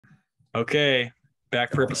Okay,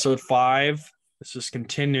 back for episode 5. This is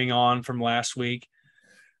continuing on from last week.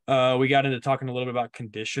 We got into talking a little bit about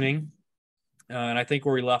conditioning. And I think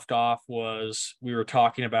where we left off was we were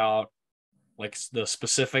talking about like the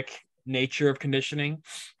specific nature of conditioning.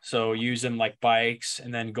 So using like bikes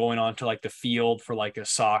and then going on to like the field for like a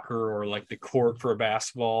soccer or like the court for a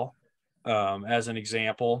basketball, as an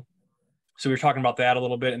example. So we were talking about that a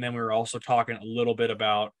little bit. And then we were also talking a little bit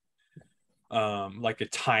about like the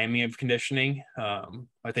timing of conditioning.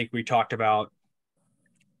 I think we talked about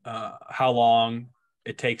how long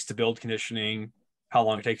it takes to build conditioning, how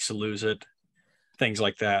long it takes to lose it, things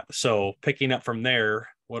like that. So picking up from there,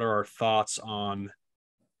 what are our thoughts on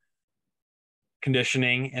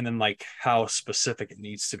conditioning and then like how specific it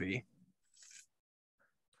needs to be?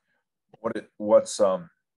 What's What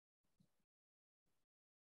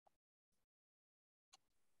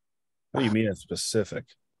do you mean it's specific?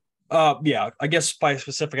 Yeah, I guess by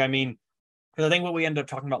specific I mean, because I think what we ended up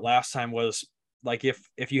talking about last time was like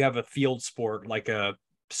if you have a field sport like a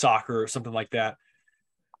soccer or something like that,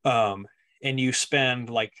 um, and you spend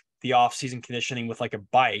like the off season conditioning with like a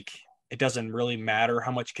bike, it doesn't really matter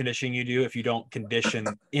how much conditioning you do if you don't condition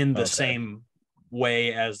in the Okay. same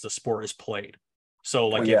way as the sport is played. So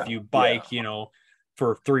like yeah, if you bike,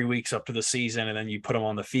 for 3 weeks up to the season and then you put them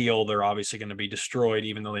on the field, they're obviously going to be destroyed,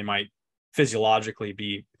 even though they might physiologically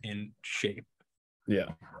be in shape.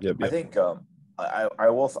 Yeah. Yep. I think I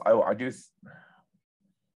will I do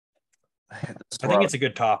I think it's a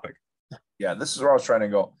good topic. yeah, this is where I was trying to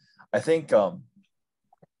go. I think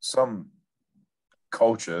some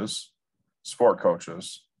coaches, sport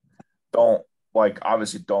coaches,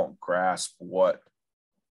 obviously don't grasp what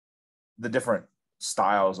the different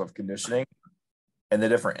styles of conditioning and the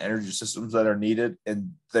different energy systems that are needed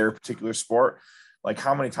in their particular sport. Like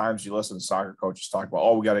how many times you listen to soccer coaches talk about,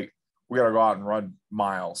 oh, we gotta go out and run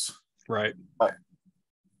miles. Right. But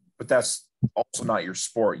that's also not your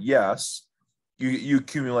sport. Yes, you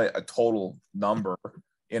accumulate a total number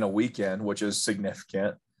in a weekend, which is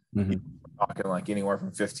significant. Mm-hmm. You're talking like anywhere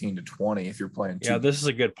from 15 to 20 if you're playing two. Yeah, this is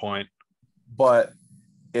a good point. But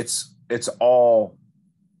it's all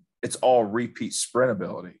repeat sprint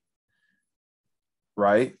ability,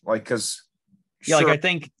 right? Like, because yeah, like I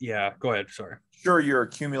think, yeah, go ahead. Sorry. Sure, you're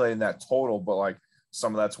accumulating that total, but like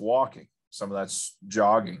some of that's walking, some of that's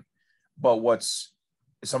jogging, but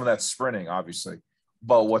some of that's sprinting, obviously.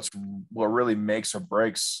 But what really makes or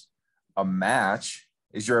breaks a match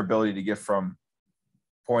is your ability to get from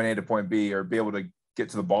point A to point B or be able to get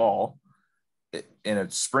to the ball in a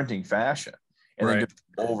sprinting fashion and then do it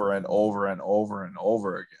over and over and over and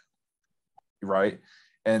over again. Right.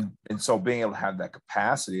 And so being able to have that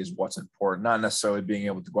capacity is what's important, not necessarily being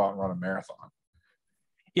able to go out and run a marathon.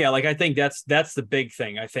 Yeah, like I think that's the big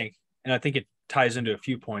thing, I think. And I think it ties into a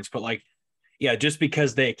few points, but like, yeah, just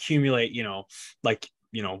because they accumulate,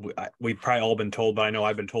 we've probably all been told, but I know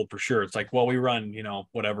I've been told for sure. It's like, well, we run,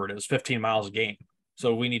 whatever it is, 15 miles a game.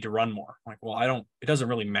 So we need to run more. Like, well, it doesn't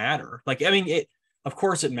really matter. Like, I mean, of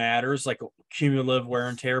course it matters, like cumulative wear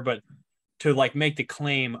and tear, but to like make the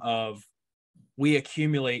claim of we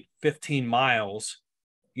accumulate 15 miles,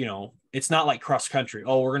 it's not like cross country.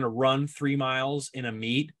 Oh, we're going to run 3 miles in a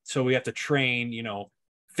meet. So we have to train,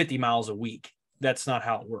 50 miles a week. That's not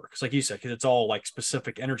how it works. Like you said, because it's all like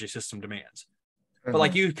specific energy system demands. But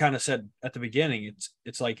like you kind of said at the beginning,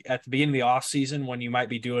 it's like at the beginning of the off season when you might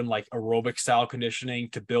be doing like aerobic style conditioning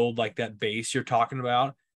to build like that base you're talking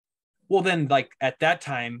about. Well, then like at that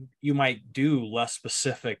time, you might do less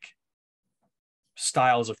specific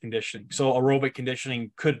styles of conditioning. So aerobic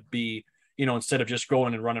conditioning could be, instead of just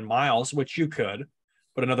going and running miles, which you could,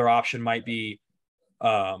 but another option might be,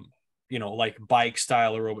 like bike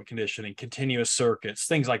style aerobic conditioning, continuous circuits,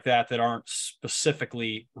 things like that aren't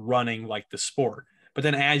specifically running like the sport. But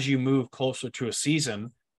then as you move closer to a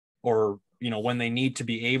season or, when they need to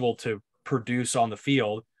be able to produce on the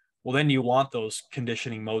field, well, then you want those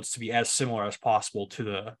conditioning modes to be as similar as possible to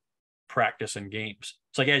the practice and games.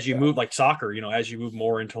 It's like as you move like soccer, as you move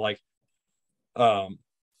more into like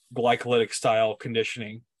glycolytic style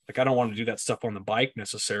conditioning, like I don't want to do that stuff on the bike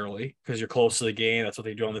necessarily because you're close to the game. That's what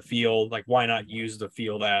they do on the field. Like why not use the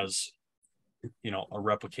field as a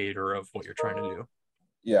replicator of what you're trying to do?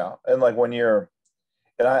 Yeah. And like when you're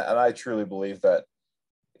and I truly believe that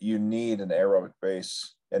you need an aerobic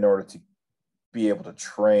base in order to be able to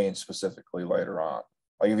train specifically later on.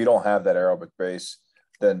 Like if you don't have that aerobic base,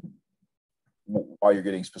 then while you're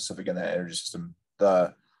getting specific in that energy system,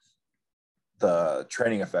 the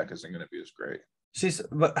training effect isn't going to be as great. See,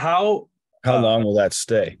 but how long will that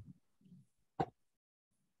stay?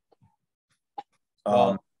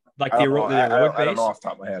 Well, Like I the, don't know. the aerobic I don't base? know off the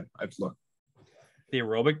top of my head. I have to look. The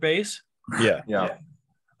aerobic base? Yeah. Yeah.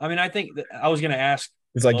 I mean, I think that I was going to ask.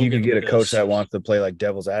 It's like you could Logan get a coach this. that wants to play like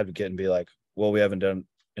devil's advocate and be like, well, we haven't done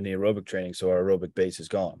any aerobic training, so our aerobic base is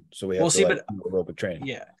gone. So we have to do aerobic training.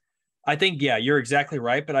 Yeah. I think, yeah, you're exactly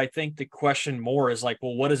right. But I think the question more is like,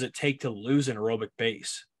 well, what does it take to lose an aerobic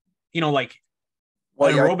base? Like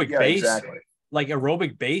an aerobic base, exactly. like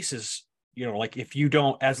aerobic base is, like if you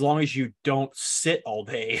don't, as long as you don't sit all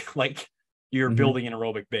day, like you're building an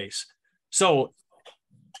aerobic base. So,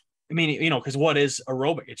 I mean, because what is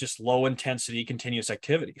aerobic? It's just low intensity, continuous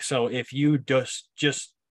activity. So if you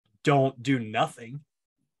just don't do nothing,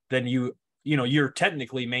 then you're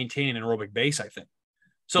technically maintaining an aerobic base, I think.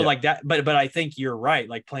 So like that, but I think you're right.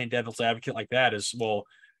 Like playing devil's advocate like that is, well,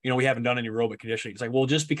 we haven't done any aerobic conditioning. It's like, well,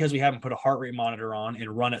 just because we haven't put a heart rate monitor on and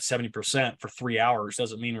run at 70% for 3 hours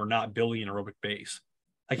doesn't mean we're not building an aerobic base.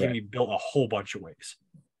 Like it can be built a whole bunch of ways.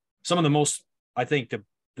 Some of the most, I think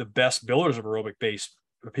the best builders of aerobic base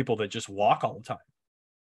are people that just walk all the time,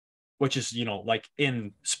 which is, like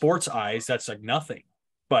in sports eyes, that's like nothing,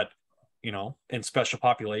 but in special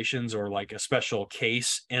populations or like a special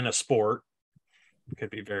case in a sport, it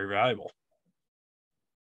could be very valuable.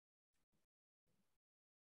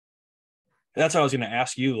 That's what I was going to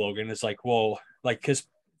ask you, Logan. It's like, well, like, because,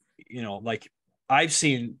 like I've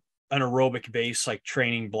seen an aerobic base, like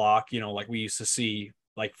training block, like we used to see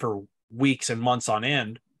like for weeks and months on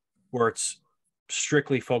end, where it's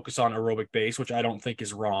strictly focused on aerobic base, which I don't think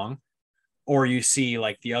is wrong. Or you see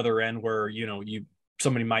like the other end where,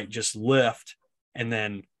 somebody might just lift and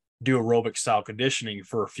then do aerobic style conditioning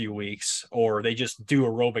for a few weeks, or they just do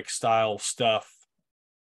aerobic style stuff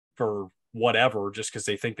for whatever, just because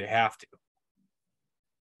they think they have to.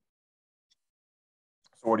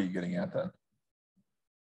 So what are you getting at then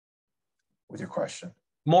with your question?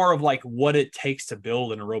 More of like what it takes to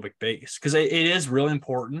build an aerobic base, because it is really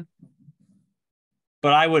important.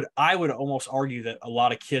 But I would almost argue that a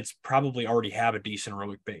lot of kids probably already have a decent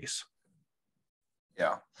aerobic base.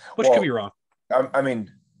 Yeah. Which could be wrong. I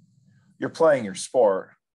mean, you're playing your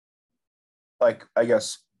sport. Like, I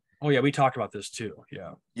guess. Oh yeah, we talked about this too.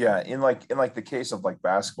 Yeah. Yeah. In the case of like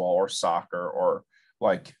basketball or soccer or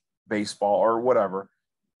like baseball or whatever,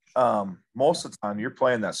 most of the time you're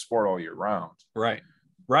playing that sport all year round. Right.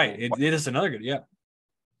 It is another good. Yeah.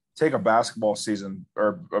 Take a basketball season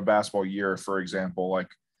or a basketball year, for example. Like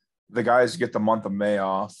the guys get the month of May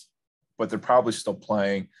off, but they're probably still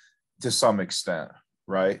playing to some extent.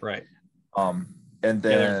 Right. And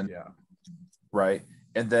then, right.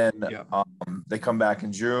 And then they come back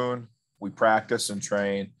in June, we practice and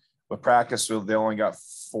train, but they only got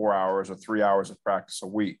 4 hours or 3 hours of practice a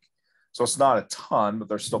week. So it's not a ton, but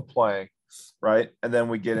they're still playing. Right. And then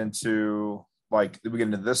we get into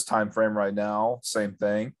this time frame right now, same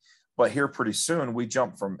thing. But here pretty soon we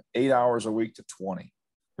jump from 8 hours a week to 20.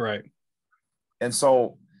 Right. And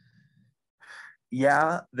so,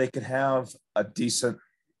 yeah, they could have a decent,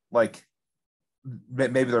 like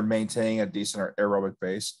maybe they're maintaining a decent aerobic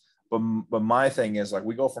base. But my thing is like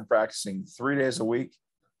we go from practicing 3 days a week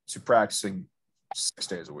to practicing 6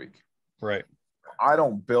 days a week. Right. I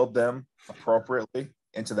don't build them appropriately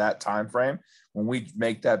into that time frame. When we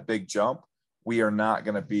make that big jump, we are not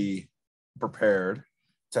going to be prepared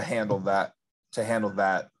to handle that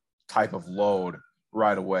type of load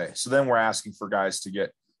right away. So then we're asking for guys to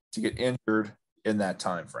get injured in that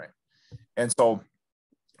time frame. And so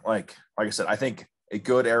like I said, I think a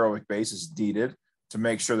good aerobic base is needed to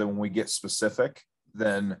make sure that when we get specific,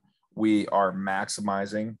 then we are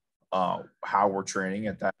maximizing how we're training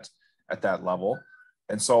at that level.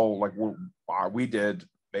 And so like we did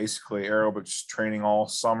basically aerobics training all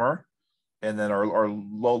summer, and then our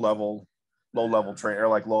low level training, or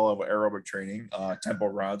like low level aerobic training, tempo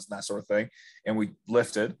runs and that sort of thing. And we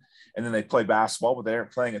lifted, and then they played basketball, but they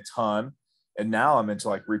aren't playing a ton. And now I'm into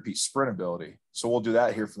like repeat sprint ability. So we'll do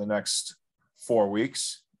that here for the next 4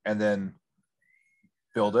 weeks and then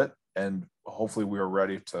build it. And hopefully we are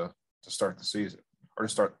ready to start the season, or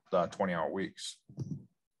to start the 20-hour weeks.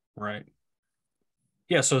 Right.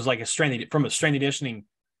 Yeah. So it's like from a strength and conditioning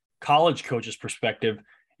college coach's perspective,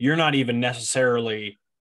 you're not even necessarily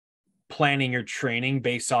planning your training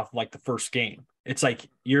based off like the first game. It's like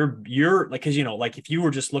you're like, cause like if you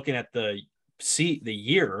were just looking at the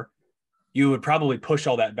year, you would probably push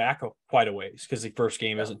all that back quite a ways, because the first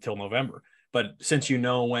game isn't until November. But since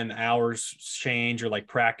when hours change or like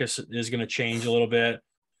practice is going to change a little bit,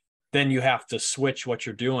 then you have to switch what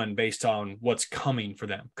you're doing based on what's coming for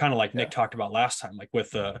them. Kind of like Nick talked about last time, like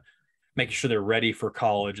with making sure they're ready for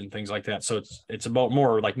college and things like that. So it's about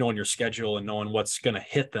more like knowing your schedule and knowing what's going to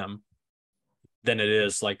hit them than it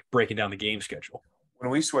is like breaking down the game schedule. When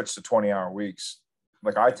we switch to 20-hour weeks,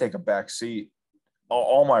 like I take a back seat,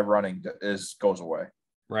 all my running goes away.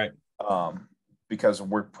 Right. Because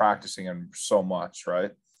we're practicing them so much.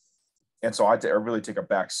 Right. And so I really take a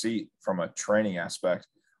back seat from a training aspect.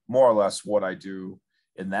 More or less what I do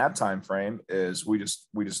in that time frame is we just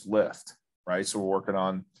lift. Right. So we're working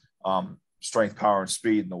on strength, power, and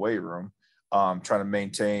speed in the weight room, trying to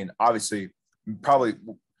maintain, obviously, probably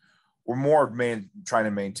we're more trying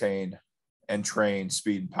to maintain and train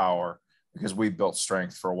speed and power because we built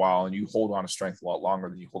strength for a while, and you hold on to strength a lot longer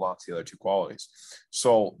than you hold on to the other two qualities.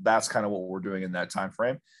 So that's kind of what we're doing in that time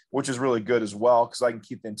frame, which is really good as well, because I can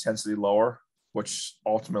keep the intensity lower, which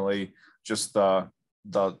ultimately just the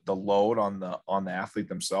load on the athlete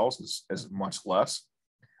themselves is much less.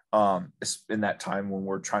 It's in that time when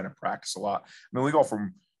we're trying to practice a lot. I mean, we go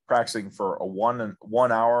from practicing for a 1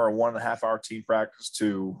 hour or 1.5 hour team practice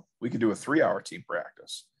to we could do a 3 hour team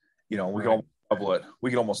practice. You know, we can double it. We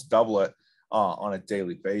can almost double it on a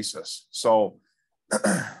daily basis. So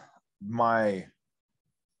my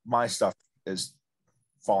stuff is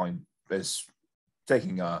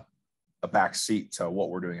taking a back seat to what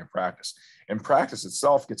we're doing in practice. And practice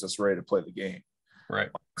itself gets us ready to play the game. Right.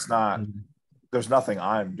 It's not, there's nothing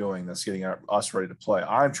I'm doing that's getting us ready to play.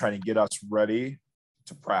 I'm trying to get us ready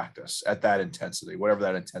to practice at that intensity, whatever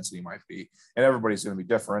that intensity might be. And everybody's going to be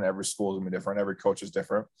different. Every school is going to be different. Every coach is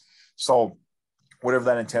different. So whatever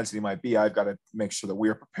that intensity might be, I've got to make sure that we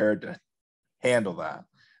are prepared to handle that.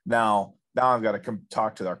 Now I've got to come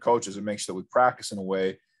talk to our coaches and make sure that we practice in a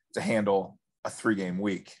way to handle a 3-game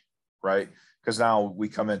week, right? Because now we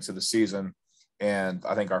come into the season, and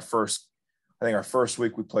I think our first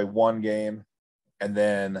week we play 1 game, and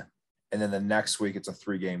then the next week it's a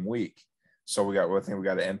 3-game week. So we got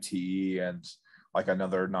an MTE and like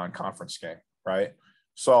another non-conference game, right?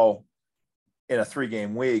 So in a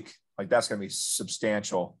 3-game week, like that's going to be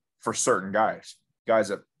substantial for certain guys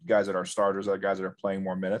that are starters, other guys that are playing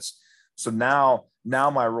more minutes. So now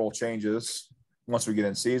my role changes once we get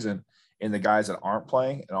in season, in the guys that aren't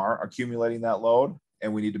playing and aren't accumulating that load,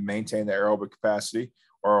 and we need to maintain the aerobic capacity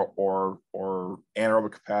or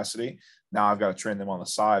anaerobic capacity. Now I've got to train them on the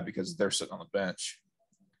side because they're sitting on the bench,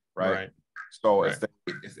 right? So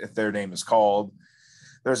if their name is called,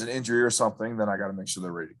 there's an injury or something, then I got to make sure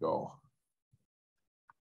they're ready to go.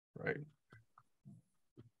 Right.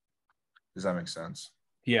 Does that make sense?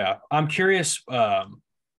 Yeah. I'm curious. I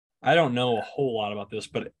don't know a whole lot about this,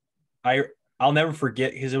 but I'll never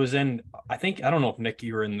forget, because it was I don't know if Nick,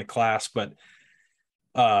 you were in the class, but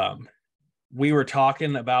we were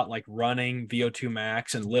talking about like running VO2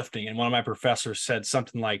 max and lifting. And one of my professors said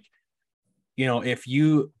something like, you know, if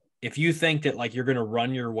you think that like you're going to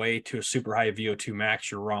run your way to a super high VO2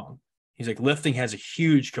 max, you're wrong. He's like, lifting has a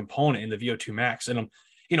huge component in the VO2 max. And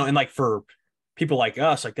you know, and like for people like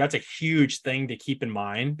us, like that's a huge thing to keep in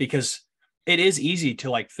mind, because it is easy to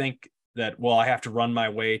like think that, well, I have to run my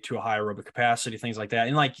way to a high aerobic capacity, things like that.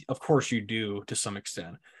 And like, of course you do to some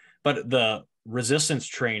extent, but the resistance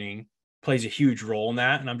training plays a huge role in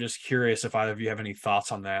that. And I'm just curious if either of you have any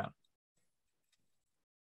thoughts on that,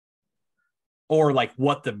 or like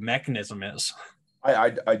what the mechanism is.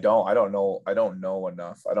 I don't know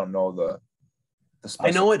enough. I don't know the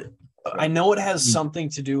I know it has something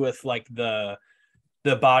to do with like the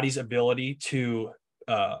body's ability to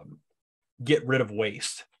get rid of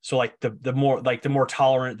waste. So like the more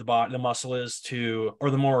tolerant the muscle is to, or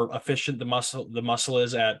the more efficient the muscle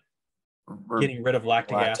is at getting rid of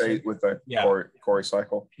lactic acid with the Cori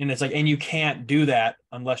cycle. And it's like, and you can't do that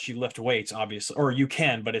unless you lift weights, obviously, or you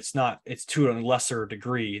can, but it's to a lesser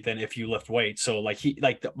degree than if you lift weights. So like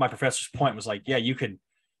my professor's point was like, yeah, you can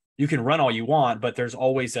run all you want, but there's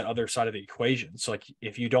always that other side of the equation. So like,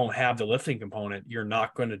 if you don't have the lifting component, you're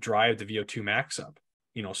not going to drive the VO2 max up,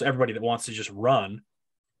 you know? So everybody that wants to just run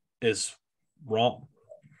is wrong.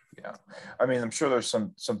 Yeah. I mean, I'm sure there's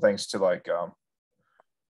some things to like,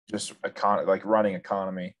 just like running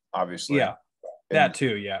economy, obviously. Yeah. And that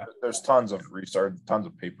too. Yeah. There's tons of research, tons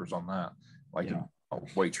of papers on that, like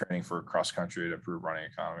weight training for cross country to improve running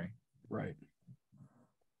economy. Right.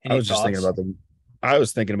 I was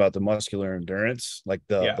thinking about the muscular endurance, like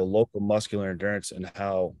the local muscular endurance, and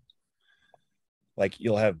how like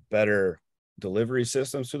you'll have better delivery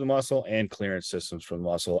systems to the muscle and clearance systems from the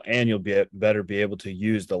muscle, and you'll be able to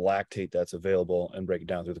use the lactate that's available and break it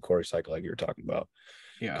down through the Cori cycle like you were talking about.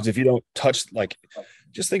 Yeah. Because if you don't touch, like,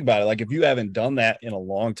 just think about it. Like if you haven't done that in a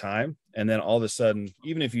long time, and then all of a sudden,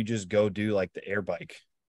 even if you just go do like the air bike,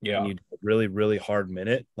 and you do a really, really hard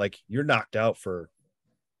minute, like you're knocked out for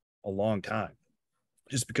a long time,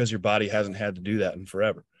 just because your body hasn't had to do that in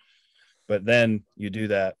forever. But then you do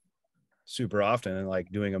that super often, and like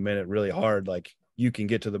doing a minute really hard, like you can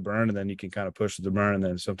get to the burn and then you can kind of push the burn. And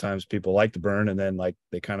then sometimes people like the burn and then like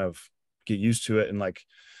they kind of get used to it. And like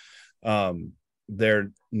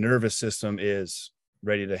their nervous system is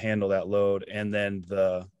ready to handle that load. And then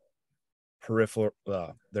the peripheral,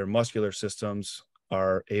 their muscular systems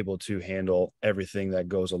are able to handle everything that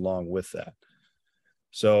goes along with that.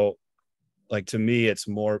 So like, to me, it's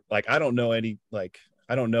more like, I don't know anything,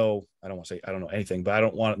 but I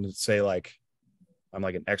don't want to say like I'm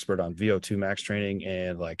like an expert on VO2 max training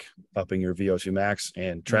and like upping your VO2 max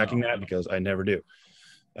and tracking that, because I never do.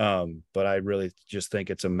 But I really just think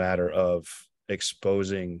it's a matter of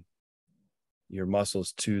exposing your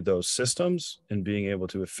muscles to those systems and being able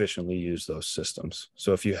to efficiently use those systems.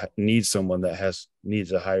 So if you need someone that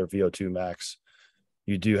needs a higher VO2 max,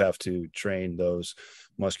 you do have to train those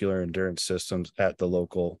muscular endurance systems at the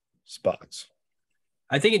local spots.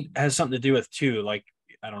 I think it has something to do with too, like,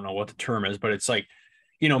 I don't know what the term is, but it's like,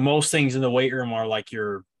 you know, most things in the weight room are like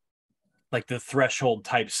like the threshold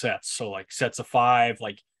type sets. So like sets of 5,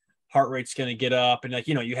 like heart rate's going to get up, and like,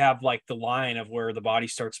 you know, you have like the line of where the body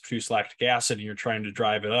starts to produce lactic acid and you're trying to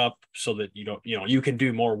drive it up so that you don't, you know, you can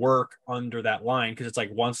do more work under that line. Cause it's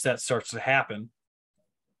like, once that starts to happen,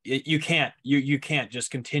 you can't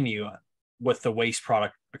just continue with the waste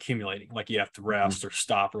product accumulating. Like you have to rest or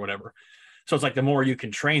stop or whatever. So it's like, the more you can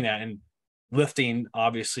train that, and lifting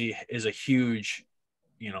obviously is a huge,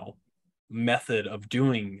 you know, method of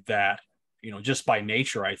doing that, you know, just by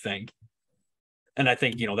nature, I think. And I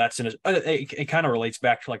think, you know, that's it kind of relates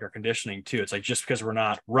back to like our conditioning too. It's like, just because we're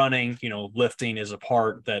not running, you know, lifting is a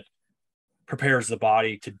part that prepares the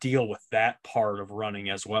body to deal with that part of running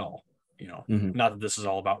as well. You know, not that this is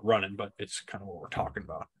all about running, but it's kind of what we're talking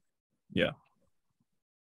about. Yeah.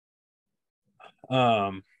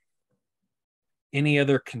 Any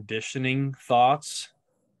other conditioning thoughts?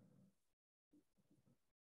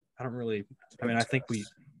 I don't really, I mean, I think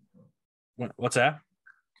what's that?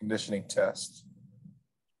 Conditioning test.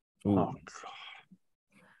 Ooh. Oh, God.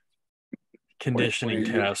 Conditioning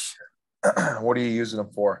tests. What are you using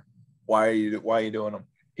them for? Why are you doing them?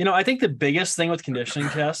 You know, I think the biggest thing with conditioning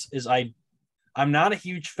tests is I'm not a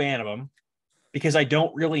huge fan of them, because I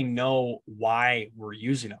don't really know why we're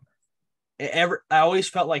using them. I always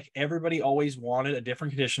felt like everybody always wanted a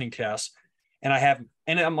different conditioning test, and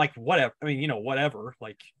I'm like, whatever. I mean, you know, whatever,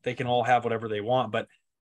 like they can all have whatever they want, but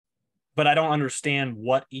I don't understand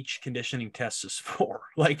what each conditioning test is for.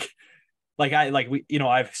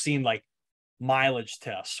 I've seen like mileage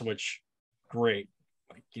tests, which great.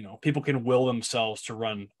 Like, you know, people can will themselves to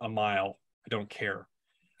run a mile. I don't care.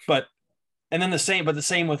 And then the same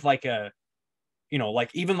with like a, you know,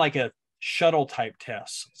 like even like a shuttle type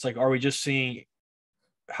test. It's like, are we just seeing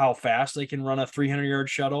how fast they can run a 300-yard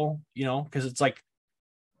shuttle? You know, because it's like,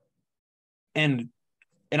 and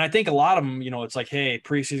I think a lot of them, you know, it's like, hey,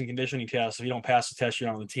 preseason conditioning test, if you don't pass the test, you're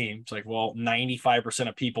on the team. It's like, well, 95%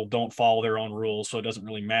 of people don't follow their own rules, so it doesn't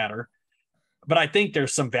really matter. But I think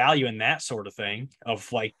there's some value in that sort of thing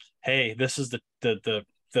of like, hey, this is the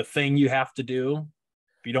thing you have to do.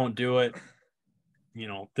 If you don't do it, you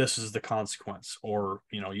know, this is the consequence, or,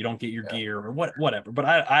 you know, you don't get your gear or whatever. But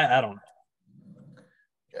I don't know.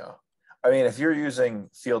 Yeah. I mean, if you're using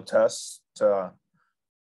field tests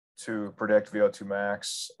to predict VO2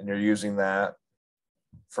 max, and you're using that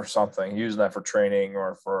for something, using that for training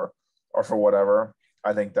or for whatever,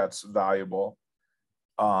 I think that's valuable.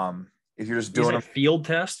 If you're just doing a field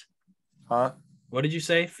test, huh? What did you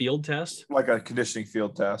say? Field test? Like a conditioning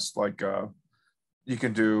field test, like you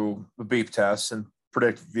can do the beep test and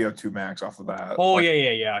predict VO2 max off of that. Oh, like,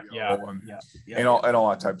 yeah. And all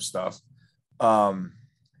that type of stuff.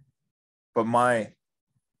 But my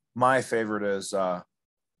favorite is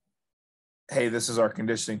hey, this is our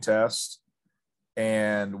conditioning test,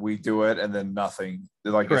 and we do it, and then nothing.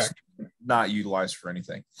 Like, correct. It's not utilized for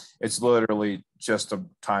anything. It's literally just a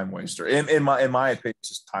time waster. In my opinion, it's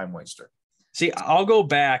just time waster. See, I'll go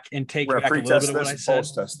back and take back a little bit of what I said.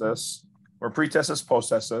 Post-test this. We're pre-test this,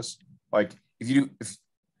 post-test this. Like, if you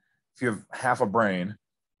have half a brain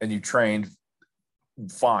and you trained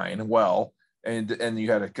fine, well, and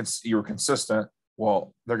you were consistent,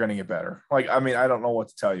 well, they're going to get better. Like, I mean, I don't know what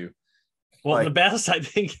to tell you. Well, like, the best, I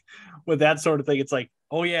think, with that sort of thing, it's like,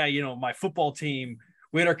 oh yeah, you know, my football team,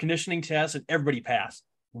 we had our conditioning test and everybody passed.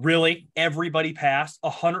 Really? Everybody passed?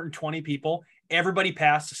 120 people? Everybody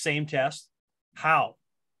passed the same test? How?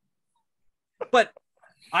 But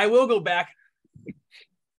I will go back.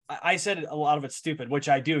 I said a lot of it's stupid, which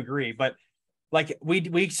I do agree, but like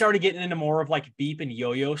we started getting into more of like beep and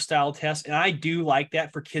yo-yo style tests, and I do like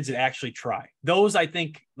that for kids that actually try. Those I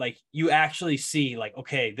think like you actually see like,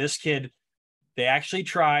 okay, this kid, they actually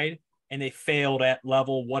tried and they failed at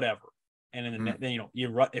level whatever, and then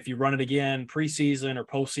if you run it again preseason or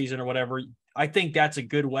postseason or whatever, I think that's a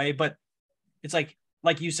good way. But it's like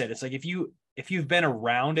you said, it's like if you've been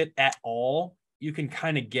around it at all, you can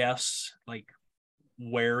kind of guess like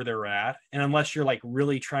where they're at, and unless you're like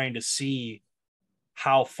really trying to see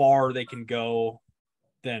how far they can go,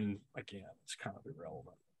 then again, it's kind of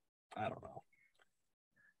irrelevant. I don't know.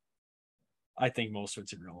 I think most of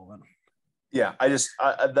it's irrelevant. Yeah,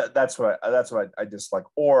 that's what I dislike.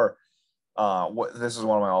 Or this is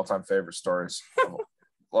one of my all-time favorite stories.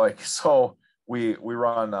 Like, so we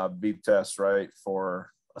run a beep test, right, for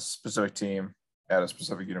a specific team at a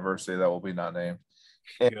specific university that will be not named.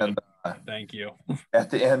 And thank you. At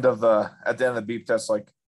the end of the beep test, like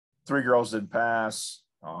 3 girls didn't pass.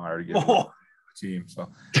 I already get the team.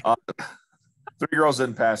 So 3 girls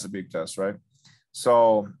didn't pass the beep test, right?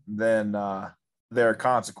 So then there are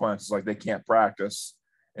consequences, like they can't practice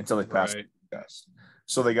until they pass the test.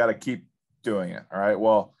 So they got to keep doing it. All right.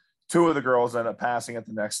 Well, 2 of the girls end up passing it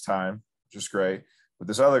the next time, which is great. But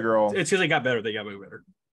this other girl, it's because they got better. They got way better.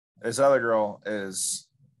 This other girl is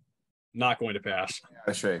not going to pass. Out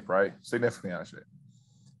of shape, right? Significantly out of shape.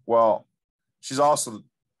 Well, she's also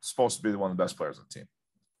supposed to be one of the best players on the team.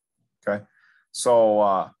 Okay.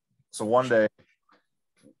 So one day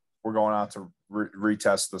we're going out to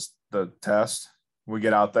retest the test. We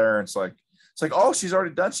get out there and it's like, oh, she's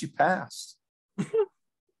already done. She passed.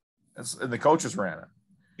 And the coaches ran it.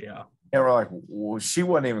 Yeah. And we're like, well, she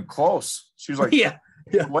wasn't even close. She was like, yeah.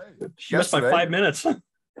 She missed by 5 minutes.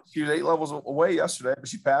 She was 8 levels away yesterday, but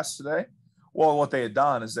she passed today. Well, what they had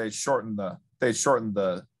done is they shortened the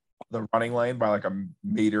running lane by like a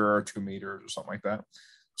meter or 2 meters or something like that.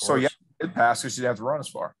 So yeah, it passed because she didn't have to run as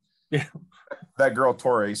far. Yeah. That girl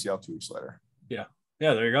tore her ACL 2 weeks later. Yeah.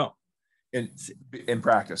 Yeah. There you go. In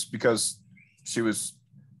practice, because she was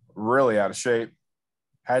really out of shape,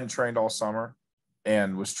 hadn't trained all summer,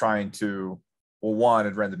 and was trying to, well, 1,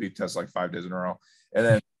 had ran the beep test like 5 days in a row. And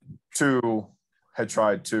then 2, had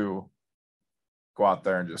tried to go out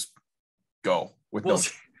there and just go with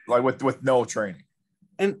no training.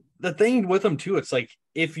 And the thing with them too, it's like,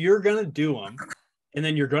 if you're going to do them and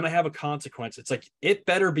then you're going to have a consequence, it's like, it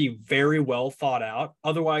better be very well thought out.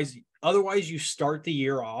 Otherwise you start the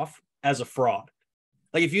year off as a fraud.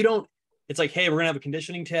 Like if you don't, it's like, hey, we're going to have a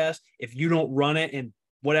conditioning test. If you don't run it in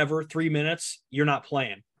whatever 3 minutes, you're not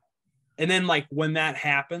playing. And then like when that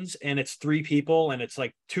happens and it's 3 people and it's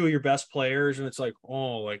like 2 of your best players and it's like,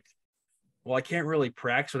 oh, like, well, I can't really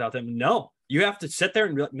practice without them. No, you have to sit there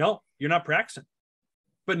and be like, no, you're not practicing.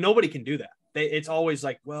 But nobody can do that. It's always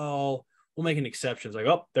like, well, we'll make an exception. It's like,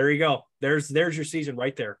 oh, there you go. There's your season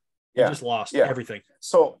right there. You just lost everything.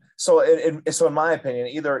 So in my opinion,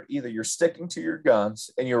 either you're sticking to your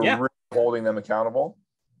guns and you're really holding them accountable,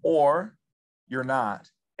 or you're not.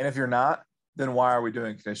 And if you're not, then why are we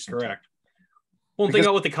doing conditioning? Correct. Well, think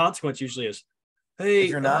about what the consequence usually is. Hey,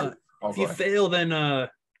 if you're not, if you fail, then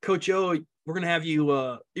Coach O, we're gonna have you.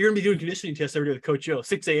 You're gonna be doing conditioning tests every day with Coach O,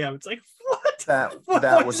 6 a.m. It's like, what?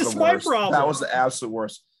 That was the worst. That was the absolute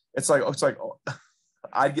worst. It's like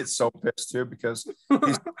I'd get so pissed too, because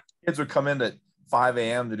these kids would come in at 5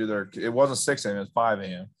 a.m. to do it wasn't 6 a.m. it was 5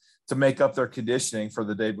 a.m. to make up their conditioning for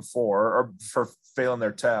the day before or for failing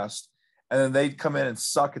their test. And then they'd come in and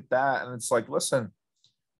suck at that. And it's like, listen,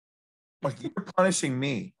 like, you're punishing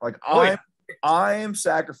me. Like, I am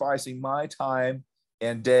sacrificing my time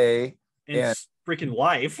and day and freaking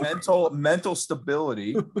life, mental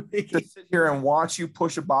stability to sit here and watch you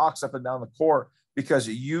push a box up and down the court because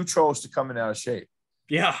you chose to come in out of shape.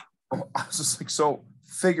 Yeah. I was just like, so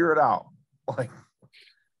figure it out. Like,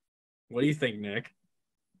 what do you think, Nick?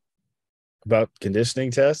 About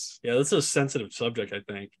conditioning tests? Yeah, this is a sensitive subject, I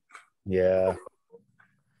think. Yeah.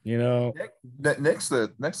 You know, Nick's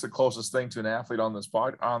the closest thing to an athlete on this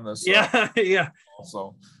yeah.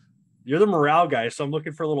 Also, you're the morale guy, so I'm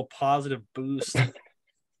looking for a little positive boost. All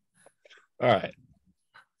right.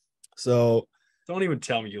 So don't even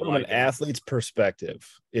tell me you from an athlete's perspective,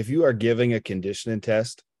 if you are giving a conditioning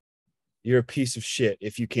test, you're a piece of shit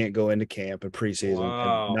if you can't go into camp and preseason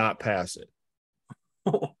and not pass it.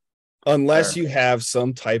 Unless you have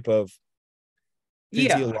some type of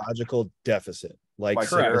physiological deficit, like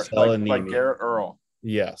Garrett Earl.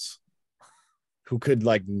 Yes. Who could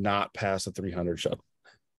like not pass a 300 shuttle.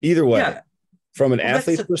 Either way, from an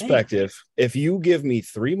athlete's perspective, if you give me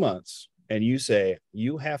 3 months and you say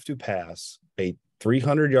you have to pass a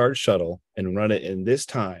 300-yard shuttle and run it in this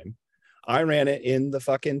time, I ran it in the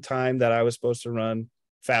fucking time that I was supposed to run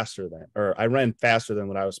faster than, or I ran faster than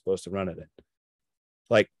what I was supposed to run it in.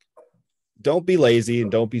 Like, don't be lazy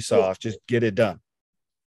and don't be soft. Just get it done.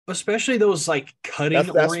 Especially those like cutting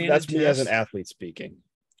oriented. That's me as an athlete speaking,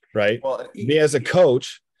 right? Well, me as a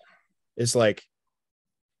coach, it's like,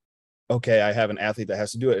 okay, I have an athlete that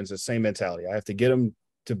has to do it. And it's the same mentality. I have to get them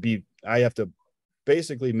to be, I have to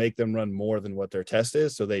basically make them run more than what their test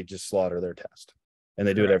is. So they just slaughter their test and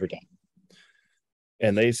they do it every time.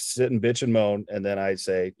 And they sit and bitch and moan. And then I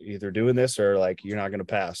say, either doing this or like, you're not going to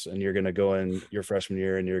pass and you're going to go in your freshman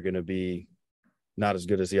year and you're going to be not as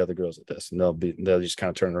good as the other girls at this. And they'll just kind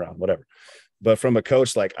of turn around, whatever. But from a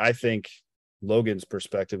coach, like, I think Logan's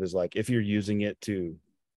perspective is like, if you're using it to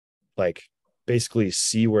like basically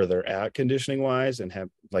see where they're at conditioning wise and have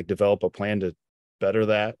like develop a plan to better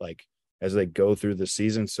that, like as they go through the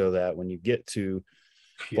season, so that when you get to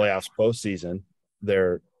playoffs postseason,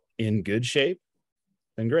 they're in good shape.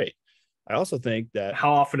 And great. I also think that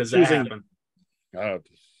how often does that happen?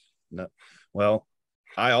 No. Well,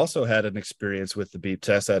 I also had an experience with the beep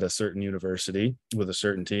test at a certain university with a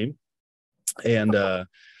certain team. And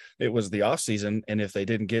it was the off season. And if they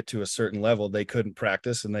didn't get to a certain level, they couldn't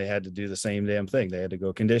practice and they had to do the same damn thing. They had to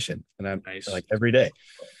go condition. And I'm like every day.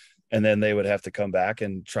 And then they would have to come back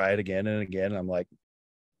and try it again and again. And I'm like,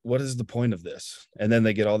 what is the point of this? And then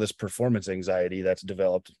they get all this performance anxiety that's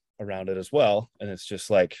developed around it as well. And it's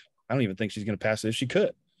just like, I don't even think she's going to pass it if she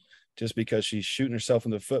could, just because she's shooting herself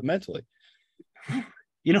in the foot mentally.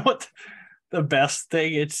 You know what the best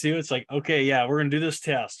thing is too? It's like, okay, yeah, we're going to do this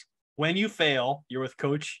test. When you fail, you're with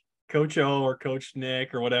Coach O or Coach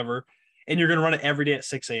Nick or whatever, and you're going to run it every day at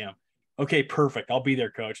 6 a.m. Okay, perfect. I'll be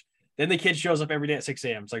there, Coach. Then the kid shows up every day at 6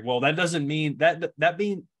 a.m. It's like, well, that doesn't mean that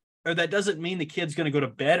doesn't mean the kid's going to go to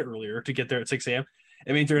bed earlier to get there at 6 a.m.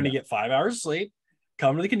 It means they're going to get 5 hours of sleep,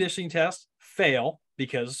 come to the conditioning test, fail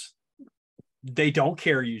because they don't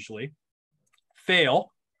care usually,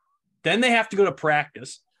 fail. Then they have to go to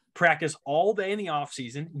practice all day in the off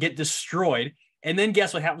season, get destroyed. And then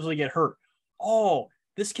guess what happens when they get hurt? Oh,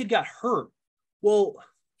 this kid got hurt. Well,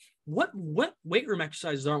 what weight room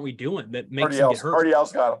exercises aren't we doing that makes them get hurt? Already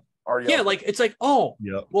else got him. Yeah, like it's like, oh,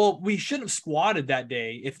 yep. Well, we shouldn't have squatted that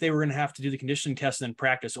day if they were going to have to do the conditioning test and then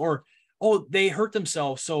practice. Or, oh, they hurt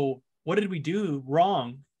themselves. So what did we do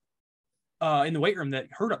wrong in the weight room that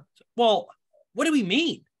hurt them? Well, what do we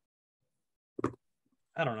mean?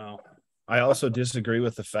 I don't know. I also disagree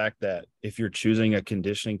with the fact that if you're choosing a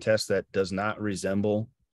conditioning test that does not resemble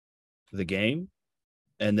the game,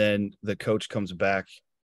 and then the coach comes back,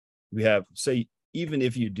 we have, say, even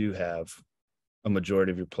if you do have a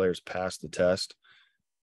majority of your players pass the test,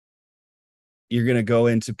 you're going to go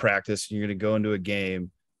into practice, you're going to go into a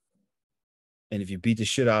game, and if you beat the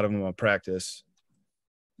shit out of them on practice,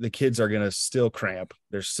 the kids are going to still cramp.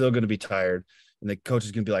 They're still going to be tired. And the coach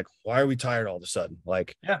is going to be like, why are we tired all of a sudden?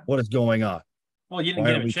 Like, what is going on? Well, you didn't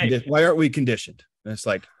get him in shape. Why aren't we conditioned? And it's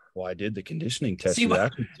like, well, I did the conditioning test. See,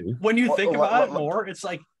 when you think about it more, it's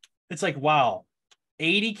like, wow,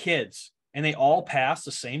 80 kids and they all pass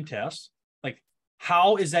the same test. Like,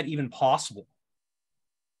 how is that even possible?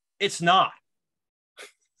 It's not.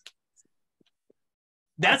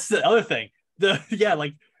 That's the other thing.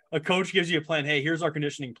 Like a coach gives you a plan. Hey, here's our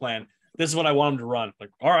conditioning plan. This is what I want them to run. Like,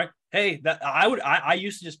 all right. Hey, I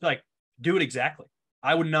used to just be like, do it exactly.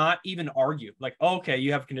 I would not even argue. Like, oh, okay,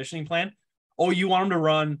 you have a conditioning plan. Oh, you want them to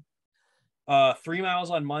run 3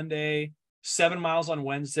 miles on Monday, 7 miles on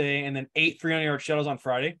Wednesday, and then 8 300-yard shuttles on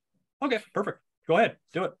Friday. Okay, perfect. Go ahead,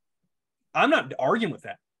 do it. I'm not arguing with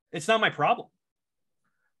that. It's not my problem.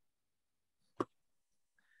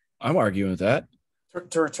 I'm arguing with that.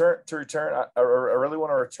 To return. I really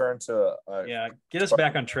want to return to. Get us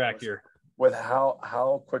back on track here. With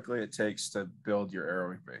how quickly it takes to build your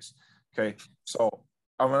aerobic base. Okay, so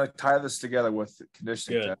I'm going to tie this together with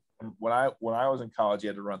conditioning. Test. When I was in college, you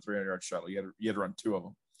had to run 300-yard shuttle. You had to run 2 of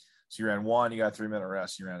them. So you ran one, you got a 3-minute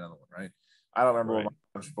rest, you ran another one, right? I don't remember what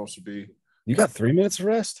my was supposed to be. You got 3 minutes of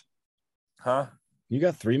rest? Huh? You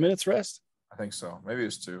got 3 minutes rest? I think so. Maybe it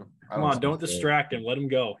was 2. Come on, don't distract him. Let him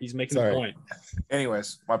go. He's making a point.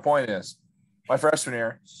 Anyways, my point is, my freshman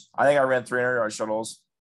year, I think I ran 300-yard shuttles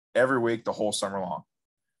every week the whole summer long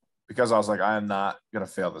because I was like, I am not going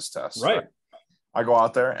to fail this test. Right. I go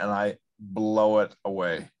out there and I blow it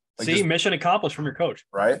away. Like, see, mission accomplished from your coach.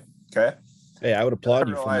 Right. Okay. Hey, I would applaud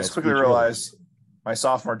you. I quickly realized my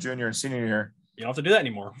sophomore, junior, and senior year, you don't have to do that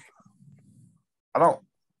anymore. I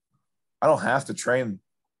don't have to train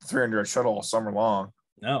 300-yard shuttle all summer long.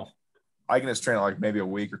 No. I can just train it like maybe a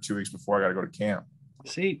week or 2 weeks before I got to go to camp.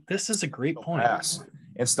 See, this is a great point. Pass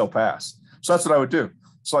and still pass. So that's what I would do.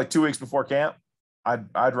 So like 2 weeks before camp,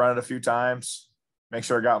 I'd run it a few times, make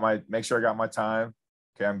sure I got my time.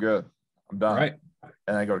 Okay, I'm good. I'm done. Right.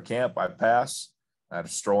 And I go to camp, I pass, I had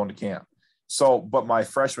to stroll into camp. So, but my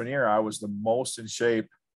freshman year, I was the most in shape,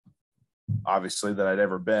 obviously, that I'd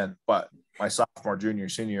ever been. But my sophomore, junior,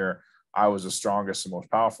 senior year, I was the strongest and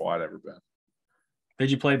most powerful I'd ever been.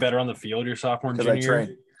 Did you play better on the field your sophomore and junior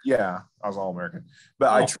year? Yeah, I was All-American. But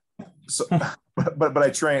I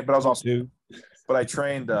trained, but I was also, but I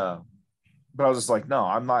trained, but I was just like, no,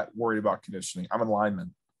 I'm not worried about conditioning. I'm a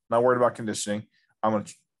lineman. Not worried about conditioning. I'm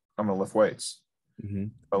gonna lift weights.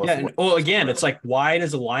 Mm-hmm. Yeah, and well, again, it's like, why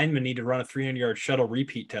does a lineman need to run a 300-yard shuttle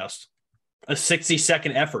repeat test? A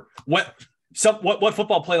 60-second effort. What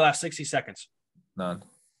football play lasts 60 seconds? None.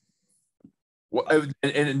 Well,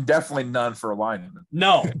 and definitely none for a lineman.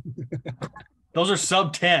 No, those are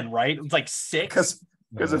sub 10, right? It's like 6.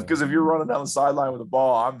 Because if you're running down the sideline with the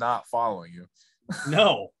ball, I'm not following you.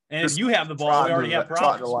 No, and if you have the ball, we already have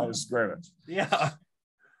problems. The line of scrimmage. Yeah.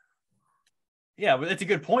 Yeah, but it's a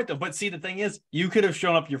good point, though. But see, the thing is, you could have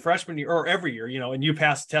shown up your freshman year or every year, and you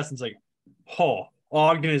passed the test and it's like, oh,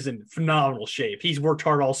 Ogden is in phenomenal shape. He's worked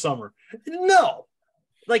hard all summer. No.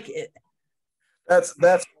 Like, that's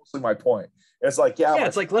mostly my point. It's like,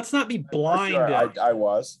 it's like, let's not be blind. Sure, I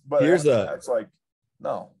was, but it's like,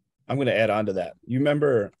 no. I'm going to add on to that. You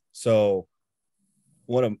remember, so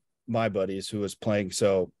one of my buddies who was playing,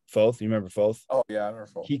 Foth, you remember Foth? Oh yeah, I remember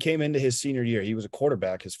Foth. He came into his senior year. He was a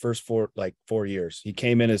quarterback his first 4 years. He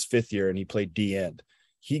came in his 5th year and he played D end.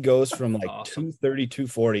 He goes from like awesome. 230,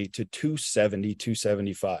 240 to 270,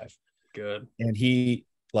 275. Good. And he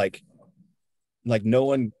like no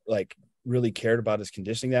one really cared about his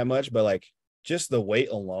conditioning that much, but just the weight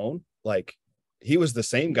alone, he was the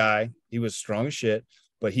same guy. He was strong as shit,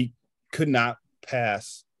 but he could not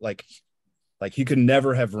pass he could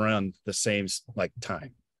never have run the same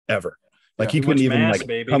time ever. He couldn't even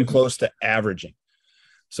come close to averaging.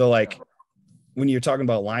 So when you're talking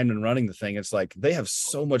about linemen running the thing, it's like they have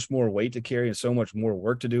so much more weight to carry and so much more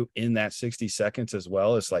work to do in that 60 seconds as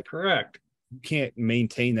well. It's correct. You can't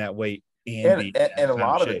maintain that weight and a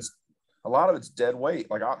lot of it's dead weight.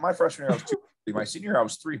 My freshman year I was 250. My senior year I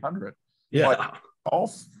was 300. Yeah.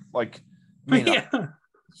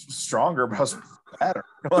 Stronger, but I was better.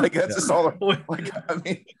 That's just all.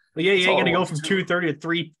 You ain't gonna go from 230 to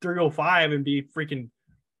 305 and be freaking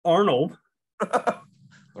Arnold.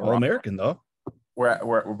 All-American though. We're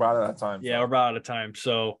about out of time. Yeah, we're about out of time.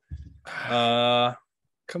 So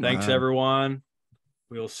thanks everyone.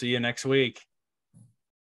 We'll see you next week.